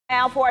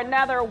Now for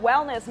another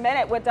Wellness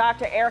Minute with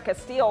Dr.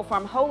 Steele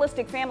from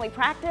Holistic Family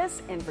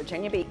Practice in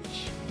Virginia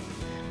Beach.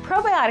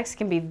 Probiotics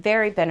can be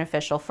very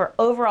beneficial for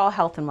overall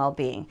health and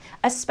well-being,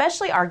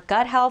 especially our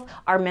gut health,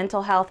 our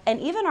mental health, and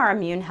even our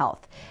immune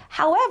health.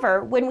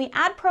 However, when we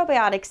add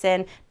probiotics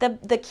in,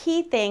 the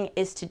key thing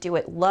is to do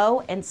it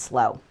low and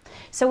slow.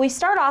 So we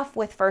start off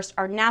with first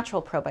our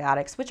natural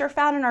probiotics, which are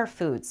found in our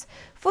foods.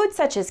 Foods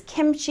such as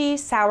kimchi,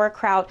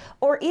 sauerkraut,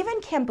 or even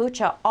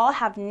kombucha all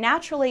have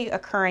naturally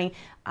occurring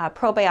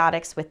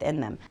probiotics within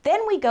them.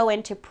 Then we go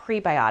into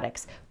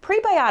prebiotics.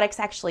 Prebiotics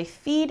actually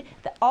feed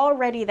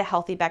already the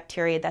healthy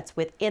bacteria that's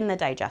within the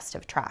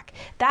digestive tract.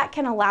 That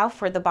can allow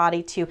for the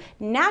body to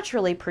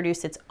naturally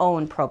produce its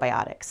own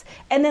probiotics.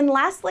 And then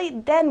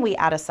lastly, then we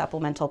add a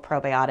supplemental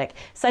probiotic,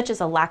 such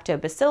as a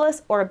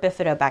lactobacillus or a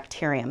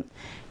bifidobacterium.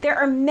 There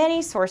are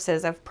many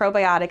sources of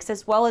probiotics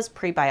as well as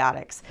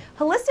prebiotics.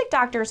 Holistic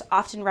doctors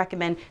often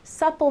recommend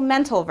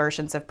supplemental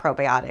versions of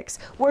probiotics,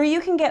 where you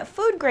can get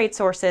food-grade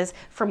sources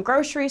from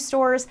grocery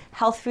stores,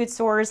 health food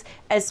stores,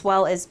 as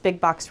well as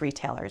big box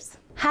retailers.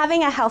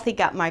 Having a healthy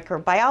gut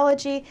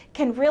microbiology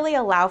can really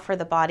allow for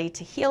the body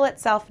to heal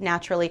itself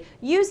naturally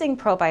using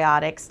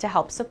probiotics to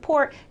help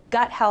support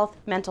gut health,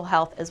 mental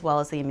health, as well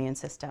as the immune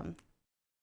system.